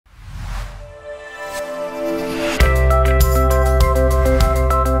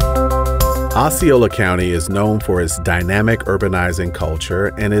Osceola County is known for its dynamic urbanizing culture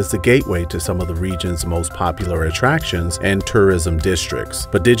and is the gateway to some of the region's most popular attractions and tourism districts.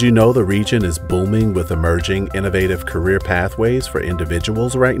 But did you know the region is booming with emerging innovative career pathways for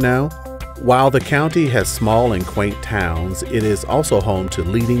individuals right now? While the county has small and quaint towns, it is also home to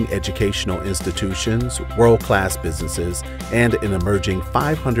leading educational institutions, world-class businesses, and an emerging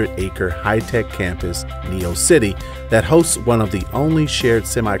 500-acre high-tech campus, Neo City, that hosts one of the only shared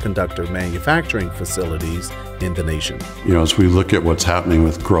semiconductor manufacturing facilities in the nation. As we look at what's happening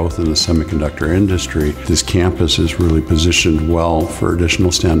with growth in the semiconductor industry, this campus is really positioned well for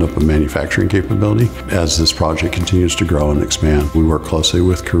additional stand-up and manufacturing capability. As this project continues to grow and expand, we work closely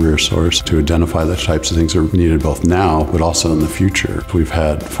with CareerSource to identify the types of things that are needed both now, but also in the future. We've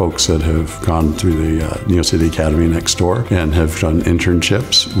had folks that have gone through the Neo City Academy next door and have done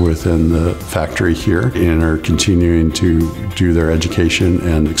internships within the factory here and are continuing to do their education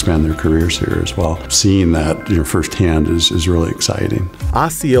and expand their careers here as well. Seeing that firsthand is really exciting.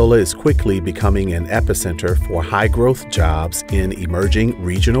 Osceola is quickly becoming an epicenter for high-growth jobs in emerging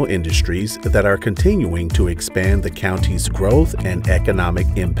regional industries that are continuing to expand the county's growth and economic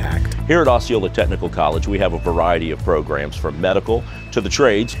impact. Here at Osceola Technical College, we have a variety of programs from medical to the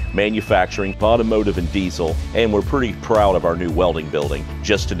trades, manufacturing, automotive and diesel, and we're pretty proud of our new welding building,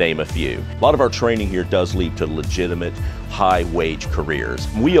 just to name a few. A lot of our training here does lead to legitimate, high-wage careers.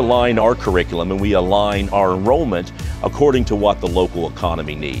 We align our curriculum and we align our enrollment according to what the local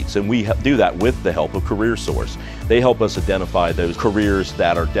economy needs, and we do that with the help of CareerSource. They help us identify those careers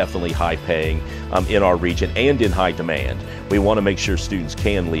that are definitely high-paying in our region and in high demand. We want to make sure students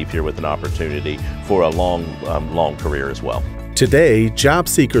can leave here with an opportunity for a long career as well. Today, job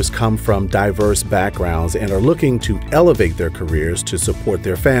seekers come from diverse backgrounds and are looking to elevate their careers to support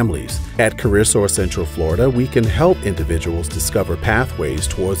their families. At CareerSource Central Florida, we can help individuals discover pathways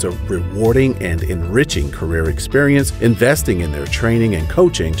towards a rewarding and enriching career experience, investing in their training and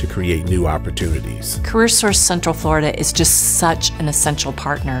coaching to create new opportunities. CareerSource Central Florida is just such an essential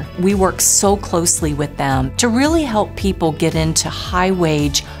partner. We work so closely with them to really help people get into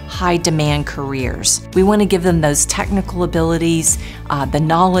high-wage, high-demand careers. We want to give them those technical abilities, the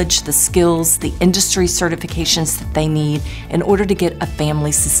knowledge, the skills, the industry certifications that they need in order to get a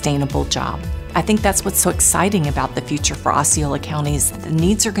family sustainable job. I think that's what's so exciting about the future for Osceola County is that the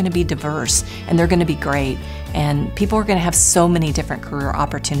needs are going to be diverse and they're going to be great, and people are going to have so many different career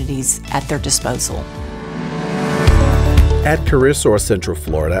opportunities at their disposal. At CareerSource Central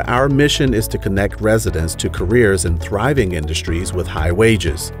Florida, our mission is to connect residents to careers in thriving industries with high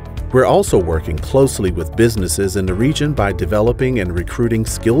wages. We're also working closely with businesses in the region by developing and recruiting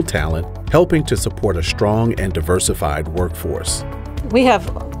skilled talent, helping to support a strong and diversified workforce. We have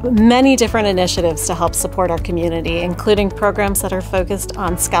many different initiatives to help support our community, including programs that are focused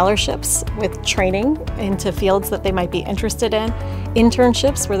on scholarships with training into fields that they might be interested in,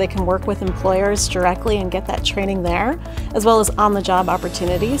 internships where they can work with employers directly and get that training there, as well as on-the-job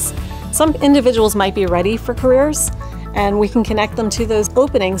opportunities. Some individuals might be ready for careers, and we can connect them to those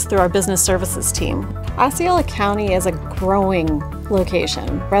openings through our business services team. Osceola County is a growing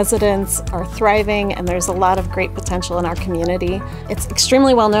location. Residents are thriving and there's a lot of great potential in our community. It's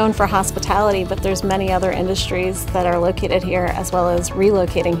extremely well known for hospitality, but there's many other industries that are located here as well as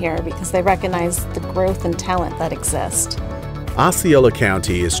relocating here because they recognize the growth and talent that exists. Osceola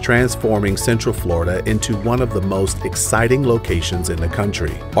County is transforming Central Florida into one of the most exciting locations in the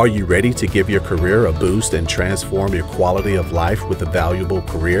country. Are you ready to give your career a boost and transform your quality of life with a valuable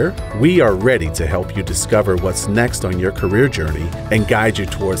career? We are ready to help you discover what's next on your career journey and guide you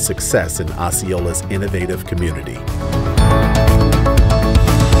towards success in Osceola's innovative community.